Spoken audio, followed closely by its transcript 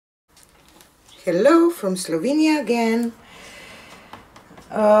Hello from Slovenia again.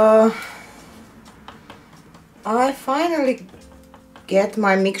 I finally get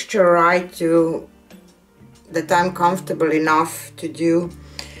my mixture right to that I'm comfortable enough to do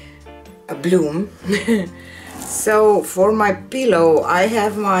a bloom. So for my pillow I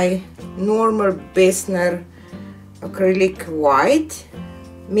have my normal Boesner acrylic white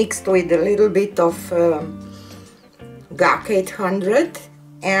mixed with a little bit of GAC 800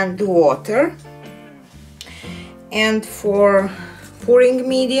 and water. And for pouring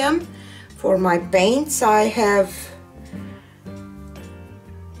medium for my paints I have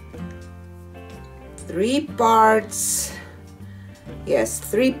 3 parts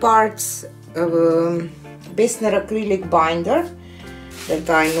of Boesner acrylic binder that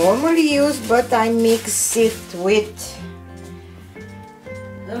I normally use, but I mix it with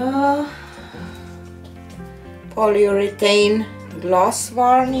polyurethane gloss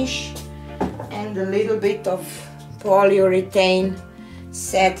varnish and a little bit of polyurethane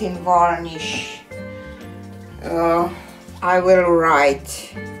satin varnish. I will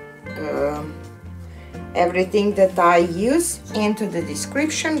write everything that I use into the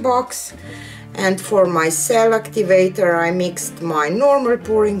description box. And for my cell activator I mixed my normal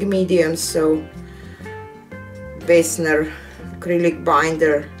pouring medium, so Boesner acrylic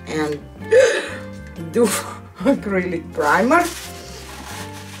binder and Dufa acrylic primer,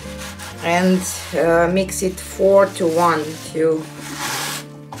 and mix it 4:1 to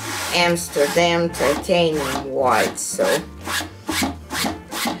Amsterdam titanium white. So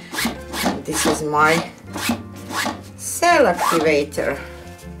this is my cell activator.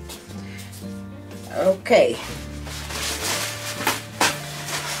 Okay,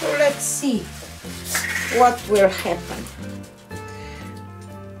 so let's see what will happen.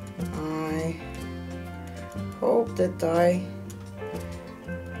 I hope that I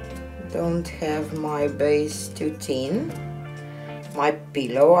don't have my base too thin. My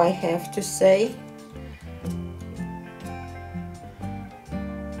pillow, I have to say.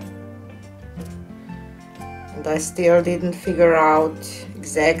 And I still didn't figure out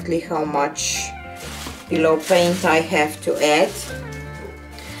exactly how much pillow paint I have to add.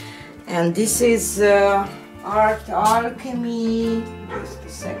 And this is ArtAlchemy, just a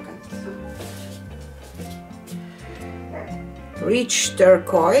second, rich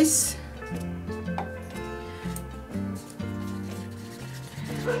turquoise.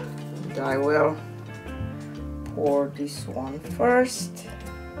 And I will pour this one first.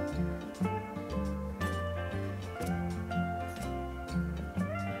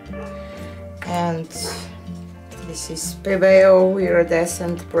 And this is Pebeo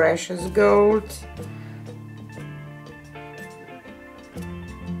iridescent precious gold.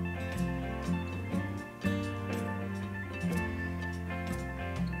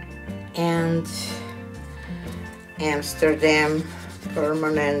 And Amsterdam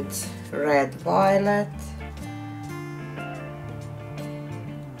permanent red violet.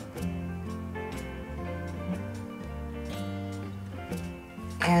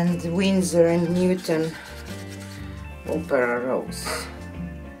 And Winsor and Newton Opera Rose.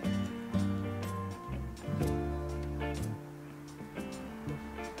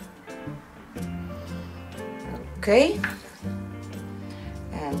 Okay,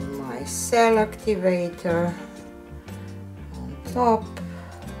 and my cell activator on top.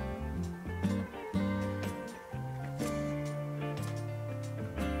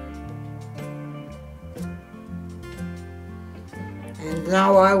 And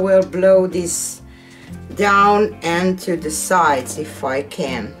now I will blow this down and to the sides if I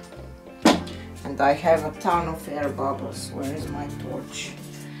can. And I have a ton of air bubbles. Where is my torch?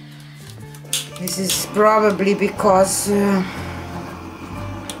 This is probably because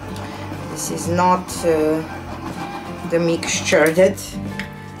this is not the mixture that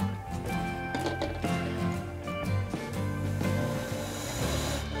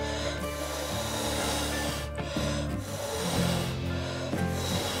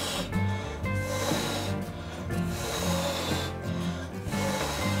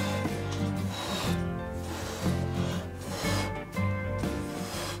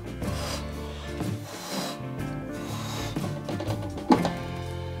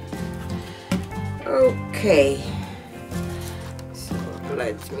Okay, so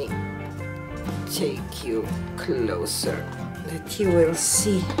let me take you closer that you will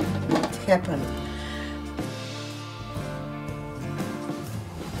see what happened.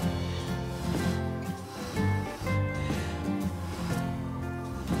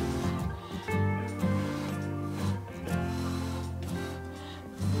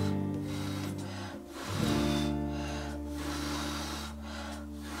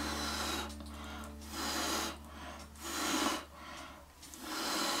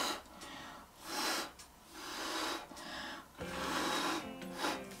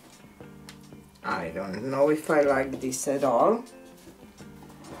 don't know if I like this at all.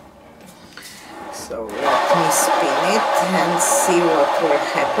 So let me spin it and see what will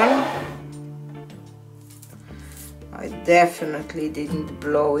happen. I definitely didn't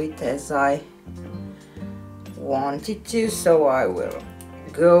blow it as I wanted to, so I will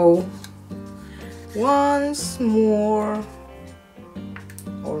go once more,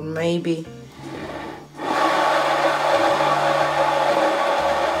 or maybe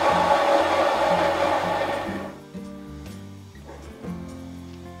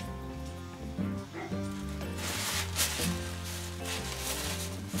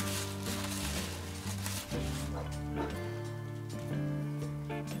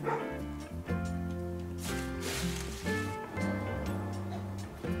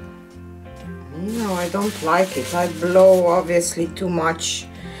no, I don't like it. I blow obviously too much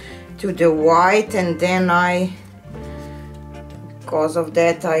to the white, and then because of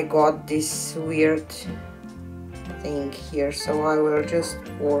that I got this weird thing here, so I will just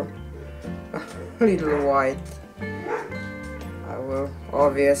pour a little white. I will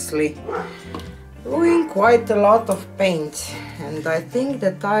obviously ruin quite a lot of paint, and I think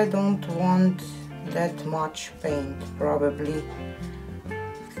that I don't want that much paint probably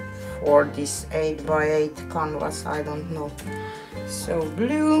for this 8x8 canvas, I don't know. So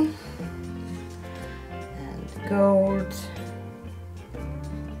blue and gold.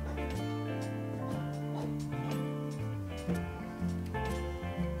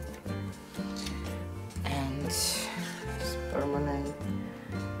 And this permanent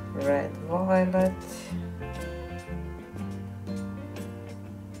red violet.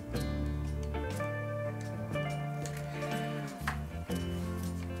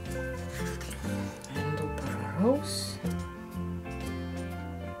 Rose.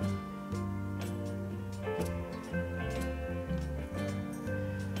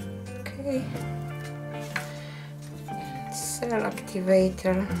 Okay, and cell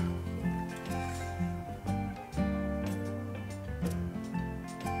activator.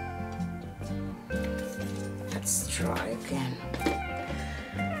 Let's try again.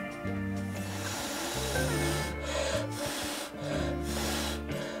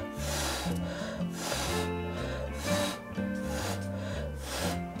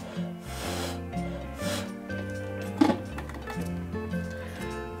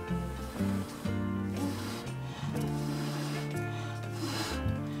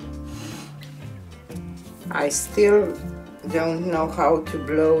 I still don't know how to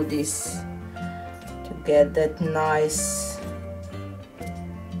blow this to get that nice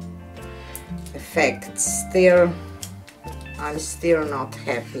effect. I'm still not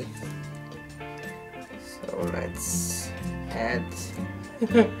happy. So let's add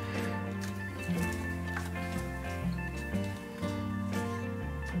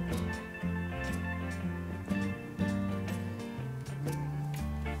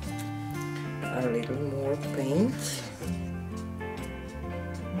a little more paint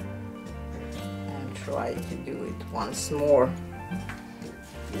and try to do it once more.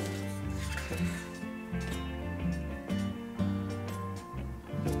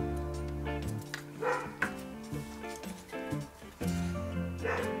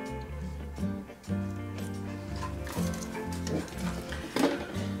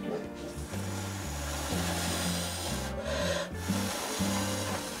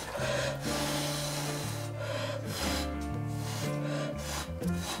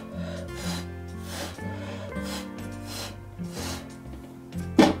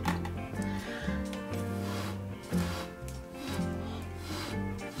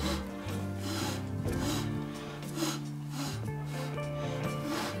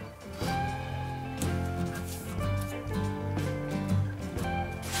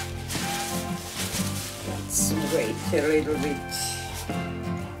 Let's wait a little bit.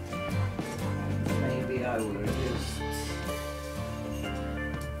 Maybe I will just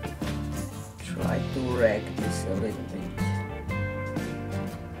try to rag this a little bit.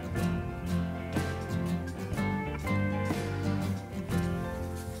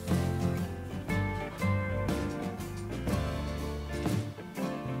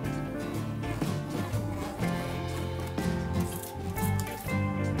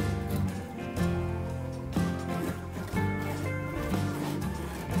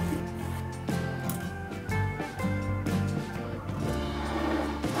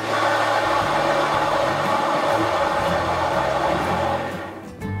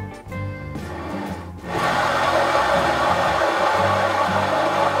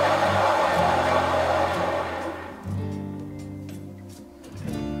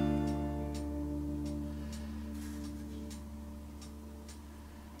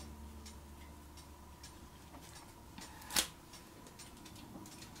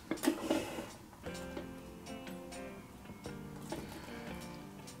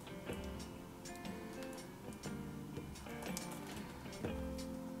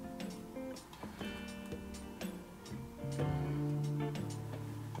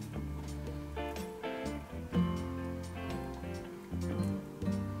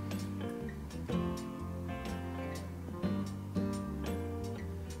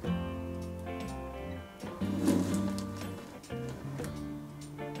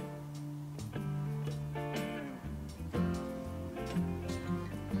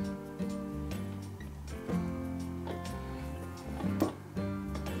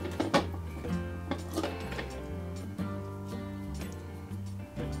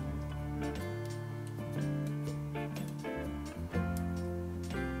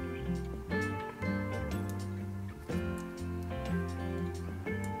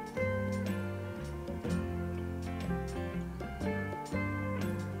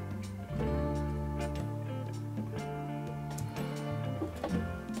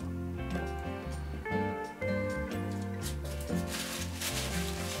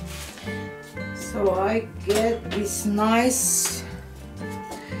 So I get this nice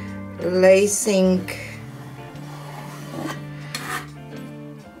lacing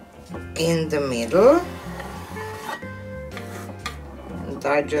in the middle, and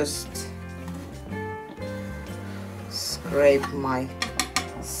I just scrape my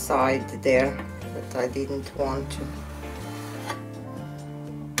side there that I didn't want to.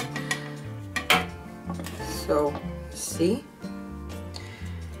 So see,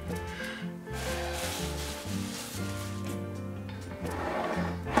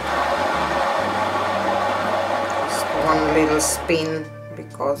 just one little spin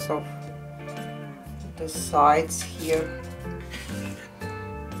because of the sides here.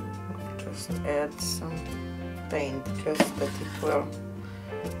 Just add some paint just that it will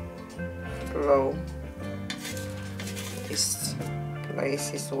flow. This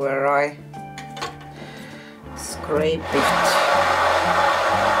place is where I scrape it.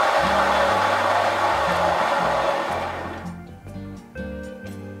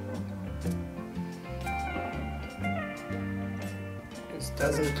 Just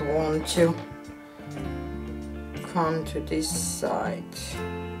doesn't want to come to this side.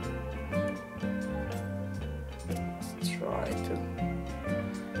 Let's try to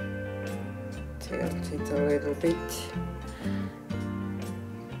tilt it a little bit.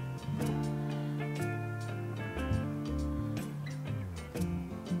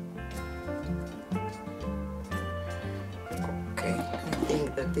 Okay, I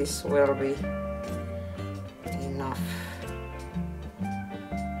think that this will be enough.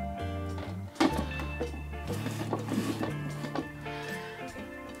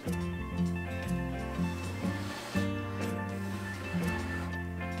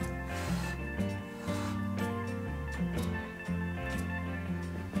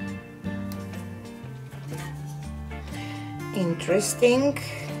 Interesting.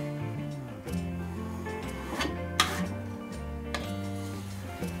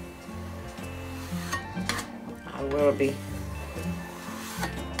 I will be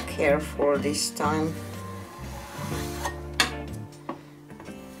careful this time.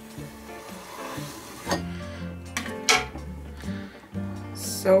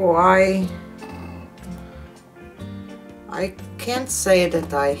 So I can't say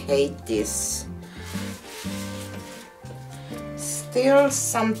that I hate this. Still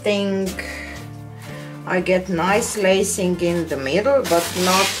something, I get nice lacing in the middle, but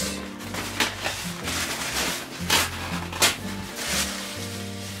not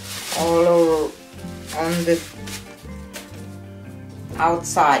all over on the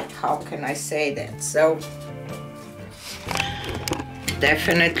outside. How can I say that? So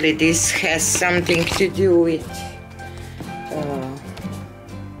definitely this has something to do with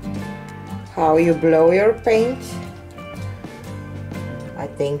how you blow your paint. I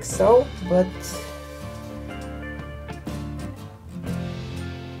think so, but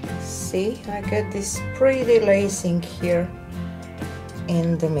see, I get this pretty lacing here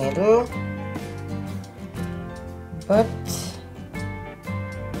in the middle, but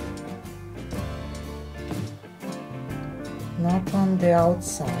not on the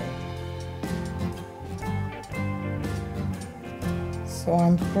outside. So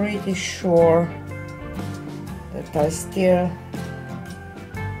I'm pretty sure that I still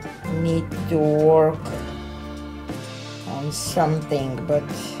need to work on something, but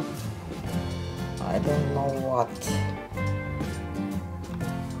I don't know what.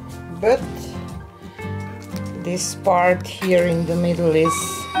 But this part here in the middle is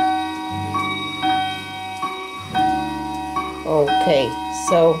okay.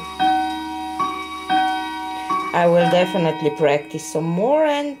 So I will definitely practice some more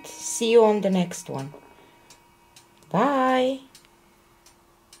and see you on the next one. Bye!